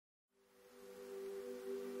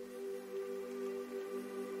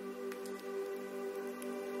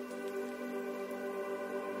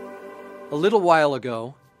A little while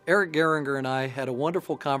ago, Eric Geringer and I had a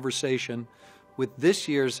wonderful conversation with this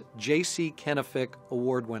year's J.C. Kenefick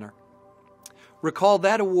Award winner. Recall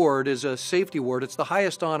that award is a safety award. It's the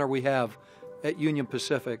highest honor we have at Union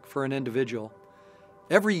Pacific for an individual.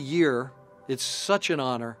 Every year, it's such an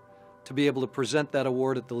honor to be able to present that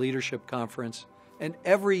award at the Leadership Conference. And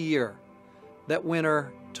every year, that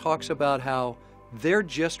winner talks about how they're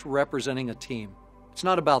just representing a team. It's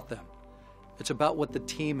not about them. It's about what the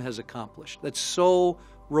team has accomplished. That's so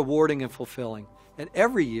rewarding and fulfilling. And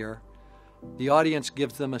every year, the audience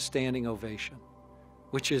gives them a standing ovation,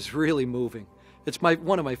 which is really moving. It's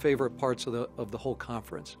one of my favorite parts of the whole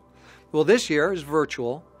conference. Well, this year is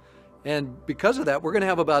virtual, and because of that, we're going to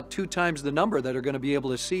have about 2 times the number that are going to be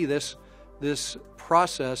able to see this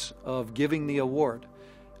process of giving the award.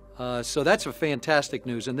 So that's a fantastic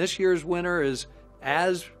news. And this year's winner is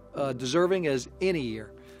as deserving as any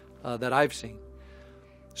year that I've seen.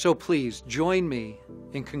 So please join me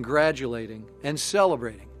in congratulating and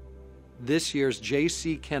celebrating this year's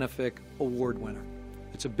J.C. Kenefick Award winner.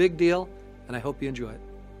 It's a big deal, and I hope you enjoy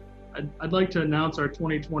it. I'd like to announce our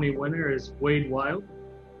 2020 winner is Wade Wilde.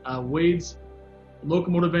 Wade's a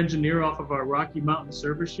locomotive engineer off of our Rocky Mountain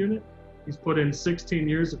Service Unit. He's put in 16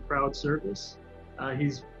 years of proud service.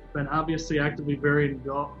 He's been obviously actively very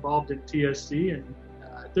involved in TSC, and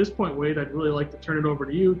at this point, Wade, I'd really like to turn it over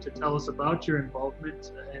to you to tell us about your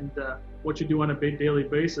involvement and what you do on a daily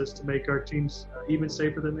basis to make our teams even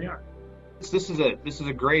safer than they are. This is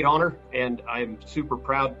a great honor, and I'm super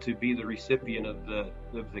proud to be the recipient of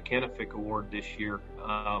the Kenefick Award this year.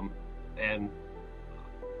 And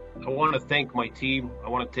I want to thank my team. I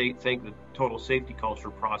want to thank the total safety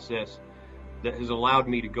culture process that has allowed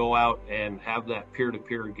me to go out and have that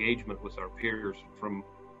peer-to-peer engagement with our peers, from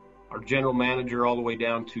our general manager all the way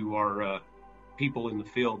down to our people in the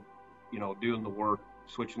field, doing the work,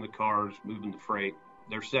 switching the cars, moving the freight.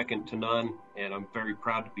 They're second to none, and I'm very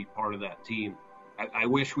proud to be part of that team. I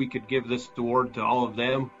wish we could give this award to all of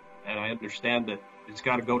them, and I understand that it's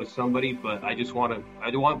got to go to somebody, but I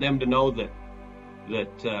want them to know that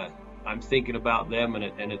I'm thinking about them,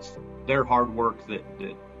 and it's their hard work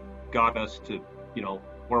that got us to,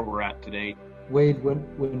 where we're at today. Wade,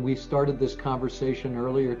 when we started this conversation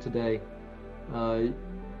earlier today, it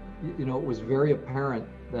was very apparent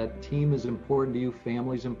that team is important to you,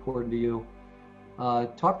 family is important to you.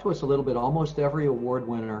 Talk to us a little bit. Almost every award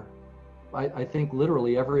winner, I think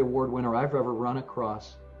literally every award winner I've ever run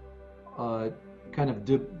across, kind of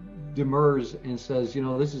demurs and says,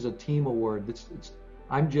 this is a team award.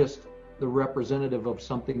 I'm just the representative of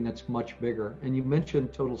something that's much bigger. And you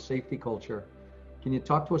mentioned total safety culture. Can you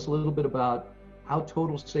talk to us a little bit about how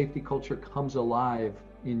total safety culture comes alive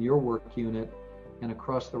in your work unit and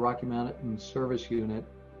across the Rocky Mountain Service Unit,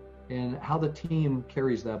 and how the team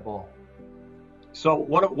carries that ball? So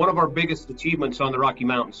one of our biggest achievements on the Rocky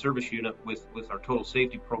Mountain Service Unit with our total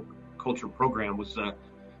safety culture program was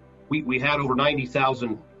we had over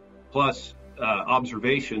 90,000 plus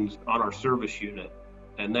observations on our service unit,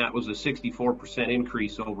 and that was a 64%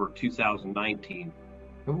 increase over 2019.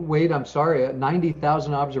 Wade, I'm sorry,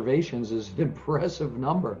 90,000 observations is an impressive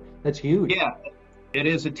number. That's huge. Yeah, it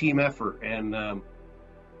is a team effort, and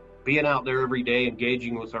being out there every day,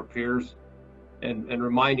 engaging with our peers, and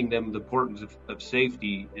reminding them of the importance of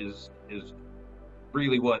safety is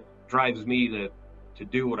really what drives me to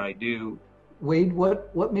do what I do. Wade,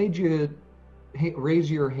 what made you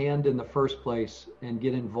raise your hand in the first place and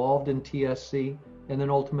get involved in TSC and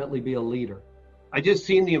then ultimately be a leader? I just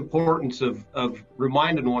seen the importance of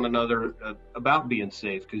reminding one another about being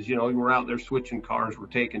safe, because we're out there switching cars, we're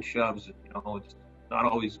taking shoves, it's not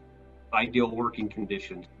always ideal working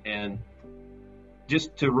conditions, and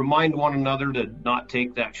just to remind one another to not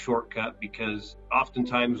take that shortcut, because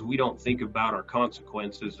oftentimes we don't think about our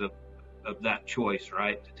consequences of that choice,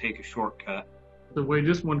 right? To take a shortcut. So Wade,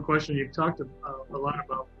 just one question. You've talked a lot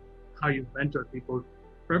about how you mentor people.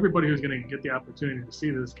 For everybody who's going to get the opportunity to see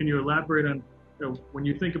this, can you elaborate on, when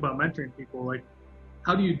you think about mentoring people, like,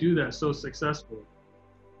 how do you do that so successfully?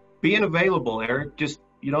 Being available, Eric, just,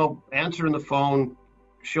 answering the phone,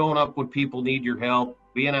 showing up when people need your help,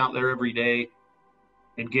 being out there every day,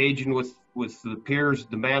 engaging with the peers,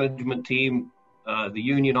 the management team, the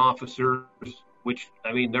union officers, which,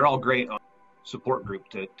 they're all great on support group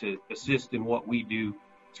to assist in what we do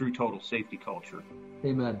through total safety culture.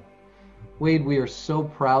 Amen. Wade, we are so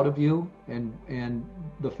proud of you and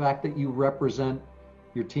the fact that you represent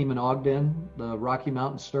your team in Ogden, the Rocky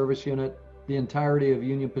Mountain Service Unit, the entirety of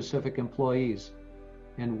Union Pacific employees,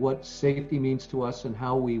 and what safety means to us and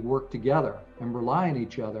how we work together and rely on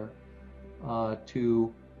each other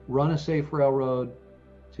to run a safe railroad,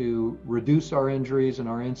 to reduce our injuries and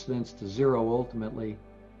our incidents to zero ultimately,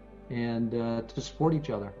 and to support each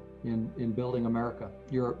other in building America.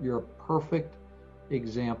 You're a perfect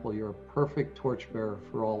example. You're a perfect torchbearer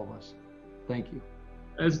for all of us. Thank you.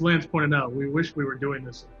 As Lance pointed out, we wish we were doing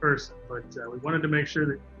this in person, but we wanted to make sure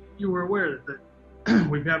that you were aware that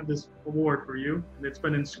we have this award for you, and it's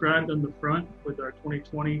been inscribed on the front with our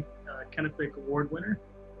 2020 Kenefick Award winner.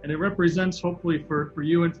 And it represents, hopefully, for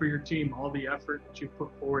you and for your team, all the effort that you put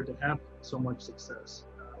forward to have so much success.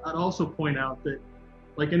 I'd also point out that,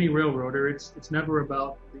 like any railroader, it's never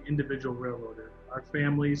about the individual railroader. Our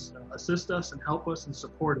families assist us and help us and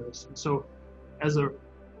support us. And so, as a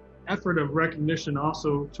effort of recognition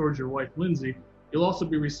also towards your wife, Lindsay, you'll also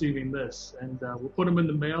be receiving this. And we'll put them in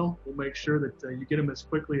the mail. We'll make sure that you get them as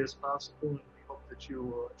quickly as possible. And we hope that you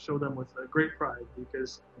will show them with great pride,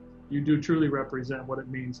 because you do truly represent what it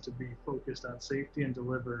means to be focused on safety and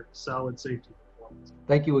deliver solid safety performance.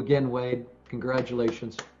 Thank you again, Wade.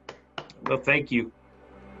 Congratulations. Well, thank you.